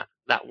on that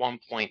one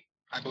point.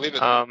 I believe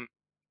it.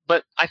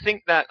 But I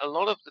think that a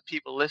lot of the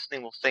people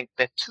listening will think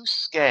they're too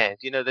scared.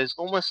 There's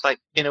almost like,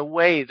 in a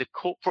way, the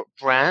corporate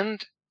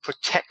brand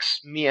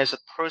protects me as a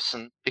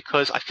person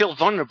because I feel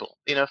vulnerable.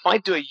 If I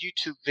do a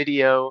YouTube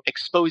video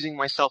exposing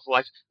myself,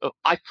 or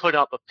I put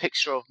up a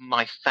picture of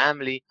my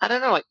family, I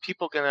don't know, like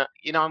people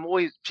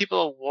people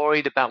are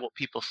worried about what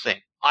people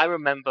think. I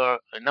remember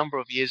a number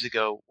of years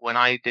ago when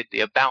I did the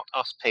About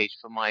Us page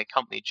for my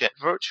company, Jet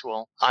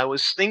Virtual, I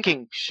was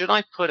thinking, should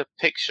I put a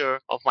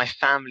picture of my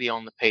family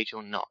on the page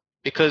or not?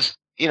 Because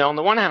on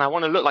the one hand, I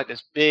want to look like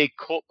this big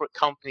corporate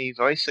company,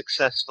 very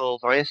successful,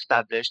 very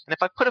established. And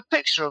if I put a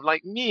picture of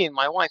like me and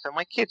my wife and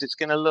my kids, it's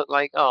going to look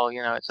like,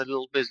 it's a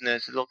little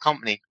business, a little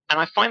company. And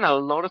I find that a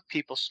lot of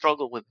people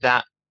struggle with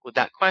that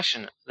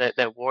question.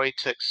 They're worried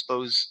to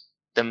expose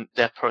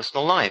their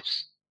personal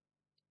lives.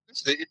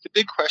 It's a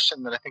big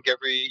question that I think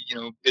every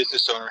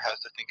business owner has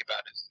to think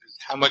about is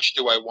how much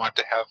do I want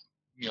to have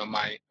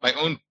my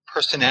own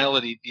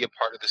personality be a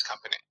part of this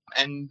company.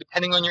 And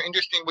depending on your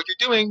industry and what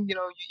you're doing,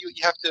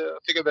 you have to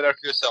figure that out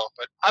for yourself.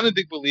 But I'm a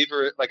big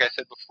believer, like I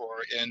said before,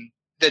 in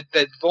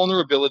that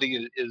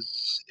vulnerability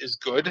is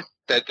good,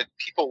 that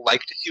people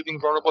like to see you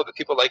being vulnerable, that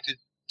people like to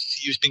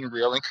see you as being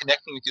real and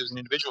connecting with you as an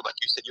individual, like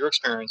you said your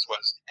experience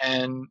was.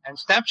 And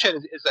Snapchat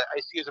is I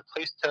see as a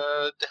place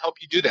to help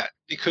you do that,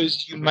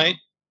 because you might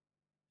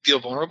feel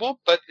vulnerable,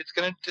 but it's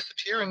going to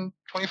disappear in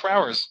 24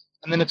 hours.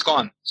 And then it's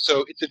gone.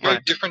 So it's a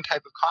very different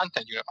type of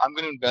content. I'm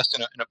going to invest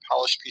in a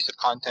polished piece of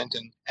content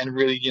and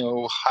really,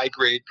 high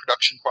grade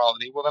production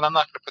quality. Well, then I'm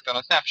not going to put that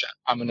on Snapchat.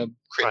 I'm going to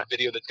create a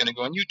video that's going to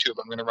go on YouTube.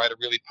 I'm going to write a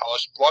really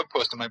polished blog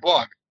post on my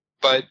blog.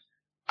 But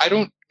I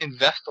don't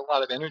invest a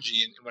lot of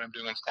energy in what I'm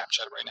doing on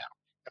Snapchat right now.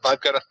 If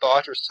I've got a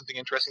thought or something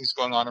interesting is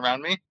going on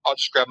around me, I'll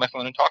just grab my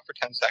phone and talk for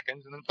 10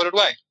 seconds and then put it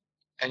away.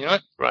 And you know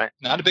what? Right.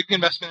 Not a big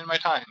investment in my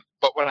time.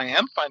 But what I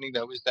am finding,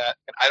 though, is that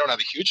and I don't have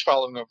a huge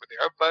following over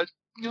there, but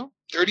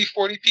 30,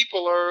 40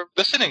 people are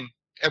listening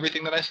to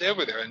everything that I say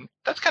over there. And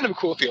that's kind of a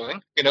cool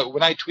feeling.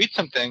 When I tweet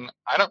something,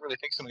 I don't really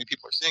think so many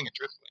people are seeing it,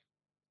 truthfully.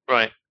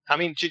 Right. I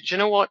mean, do you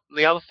know what?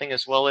 The other thing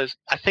as well is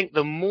I think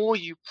the more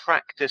you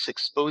practice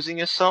exposing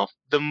yourself,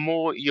 the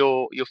more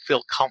you'll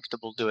feel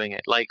comfortable doing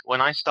it. Like when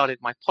I started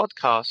my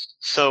podcast,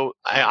 so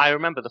I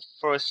remember the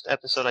first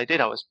episode I did,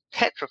 I was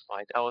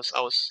petrified. I was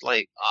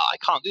like, I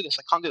can't do this.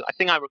 I can't do it. I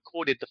think I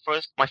recorded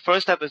my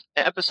first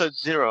episode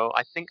 0.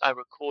 I think I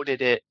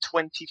recorded it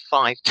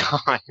 25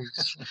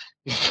 times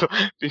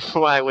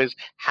before I was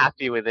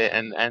happy with it.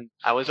 And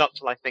I was up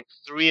till I think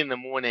 3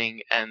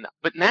 a.m.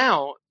 But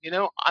now,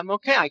 I'm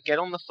okay. I get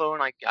on the phone,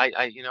 I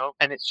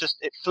and it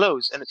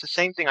flows. And it's the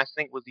same thing I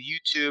think with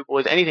YouTube or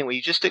with anything where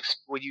you just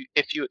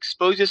if you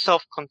expose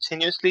yourself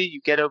continuously, you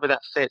get over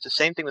that fear. It's the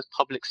same thing with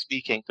public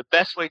speaking. The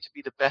best way to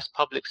be the best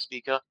public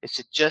speaker is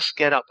to just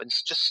get up and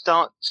just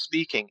start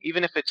speaking,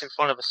 even if it's in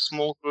front of a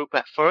small group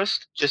at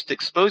first. Just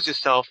expose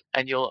yourself,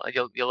 and you'll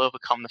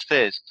overcome the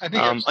fears. I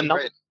think that's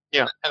great.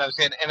 Yeah. And I was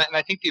saying, and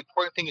I think the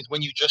important thing is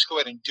when you just go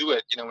ahead and do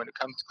it, when it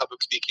comes to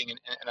public speaking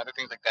and other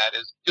things like that,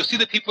 is you'll see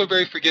that people are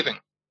very forgiving.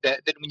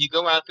 That when you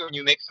go out there and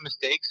you make some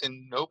mistakes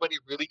and nobody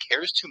really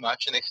cares too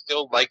much and they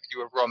still like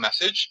your overall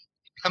message,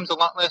 it becomes a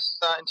lot less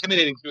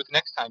intimidating to do it the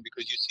next time,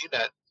 because you see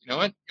that,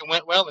 it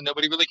went well and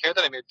nobody really cared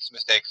that I made some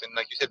mistakes. And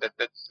like you said,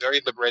 that's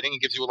very liberating.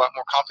 It gives you a lot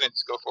more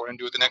confidence to go forward and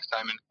do it the next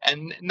time.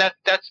 And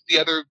that's the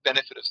other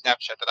benefit of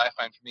Snapchat that I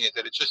find for me, is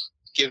that it just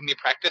gives me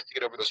practice to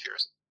get over those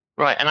fears.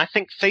 Right. And I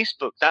think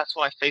Facebook, that's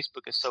why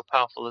Facebook is so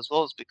powerful as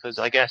well, is because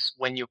I guess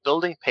when you're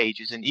building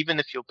pages, and even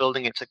if you're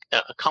building it to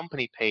a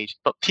company page,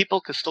 but people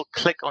can still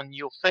click on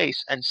your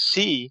face and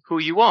see who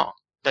you are,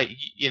 that,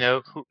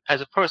 who,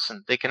 as a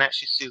person, they can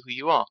actually see who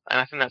you are. And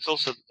I think that's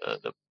also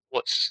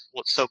what's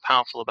so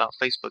powerful about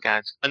Facebook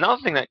ads. Another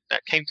thing that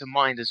came to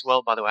mind as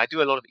well, by the way, I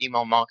do a lot of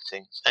email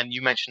marketing, and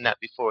you mentioned that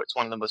before. It's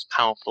one of the most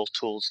powerful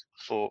tools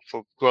for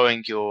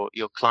growing your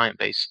client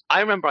base.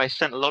 I remember I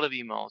sent a lot of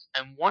emails,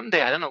 and one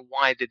day, I don't know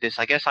why I did this.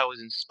 I guess I was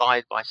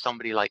inspired by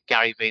somebody like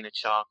Gary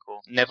Vaynerchuk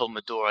or Neville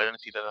Medora. I don't know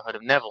if you've ever heard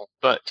of Neville,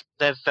 but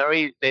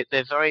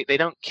they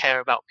don't care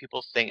about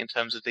people's thing in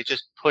terms of they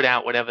just put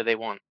out whatever they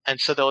want. And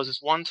so there was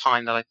this one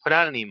time that I put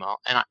out an email,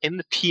 and in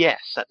the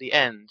PS at the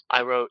end,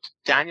 I wrote,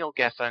 Daniel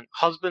Geffen,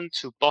 husband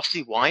to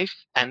bossy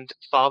wife and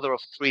father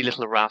of 3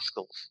 little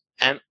rascals.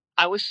 And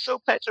I was so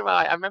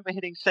petrified. I remember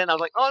hitting send. I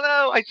was like, oh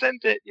no, I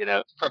sent it,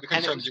 Probably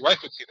concerns your wife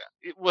would see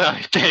that. Well,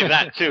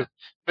 that too.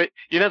 But,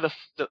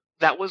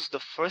 that was the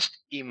first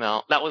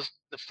email. That was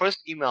the first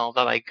email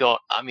that I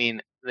got. I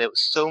mean, there were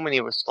so many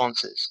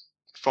responses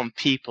from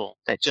people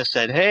that just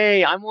said,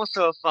 hey, I'm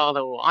also a father,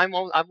 or I've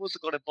also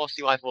got a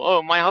bossy wife, or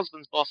oh, my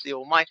husband's bossy,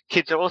 or my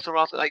kids are also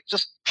rascals. Like,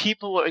 just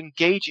people were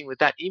engaging with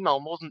that email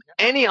more than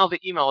any other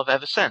email I've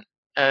ever sent.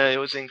 It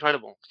was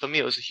incredible. For me,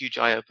 it was a huge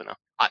eye-opener.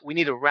 We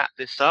need to wrap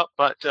this up,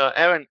 but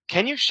Aaron,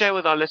 can you share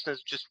with our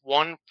listeners just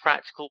one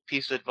practical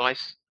piece of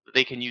advice that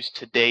they can use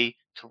today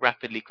to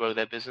rapidly grow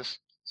their business?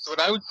 So what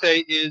I would say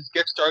is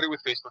get started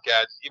with Facebook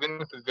ads, even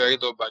with a very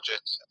low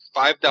budget.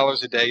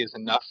 $5 a day is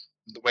enough.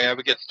 The way I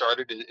would get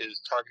started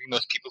is targeting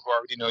those people who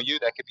already know you.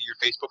 That could be your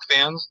Facebook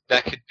fans.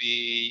 That could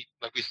be,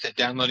 like we said,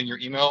 downloading your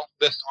email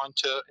list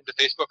into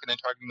Facebook and then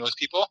targeting those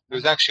people.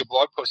 There's actually a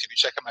blog post, if you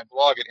check out my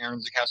blog at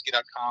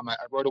aaronzakowski.com. I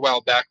wrote a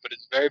while back, but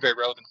it's very, very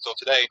relevant still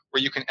today,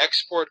 where you can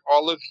export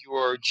all of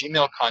your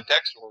Gmail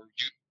contacts, or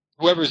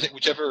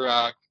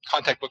whichever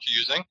contact book you're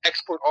using,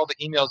 export all the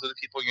emails of the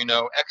people you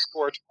know,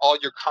 export all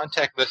your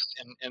contact lists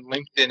in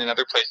LinkedIn and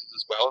other places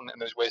as well, and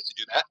there's ways to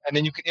do that. And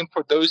then you can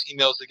import those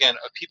emails again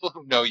of people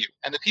who know you.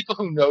 And the people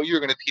who know you are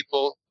going to be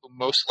people who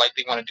most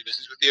likely want to do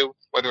business with you,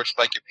 whether it's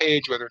like your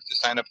page, whether it's to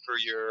sign up for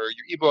your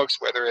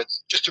ebooks, whether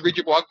it's just to read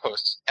your blog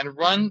posts, and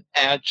run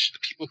ads to the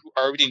people who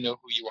already know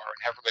who you are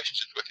and have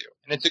relationships with you.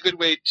 And it's a good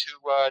way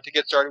to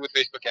get started with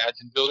Facebook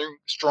ads and building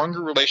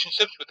stronger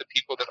relationships with the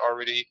people that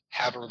already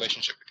have a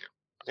relationship with you.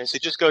 Okay, so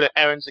just go to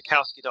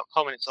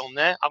aaronzakowski.com and it's on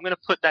there. I'm going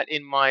to put that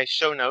in my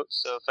show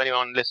notes. So if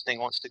anyone listening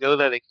wants to go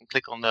there, they can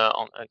click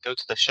go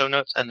to the show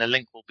notes and the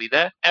link will be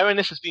there. Aaron,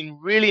 this has been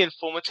really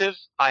informative.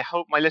 I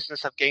hope my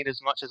listeners have gained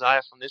as much as I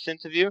have from this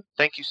interview.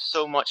 Thank you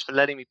so much for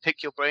letting me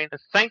pick your brain. And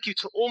thank you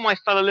to all my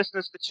fellow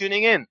listeners for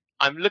tuning in.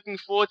 I'm looking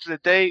forward to the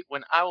day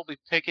when I will be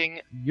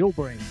picking your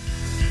brain.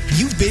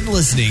 You've been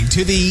listening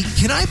to the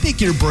Can I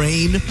Pick Your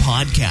Brain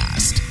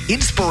podcast.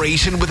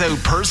 Inspiration without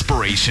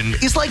perspiration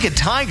is like a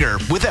tiger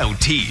without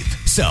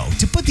teeth. So,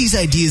 to put these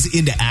ideas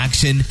into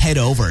action, head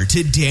over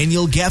to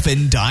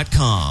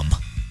danielgeffen.com.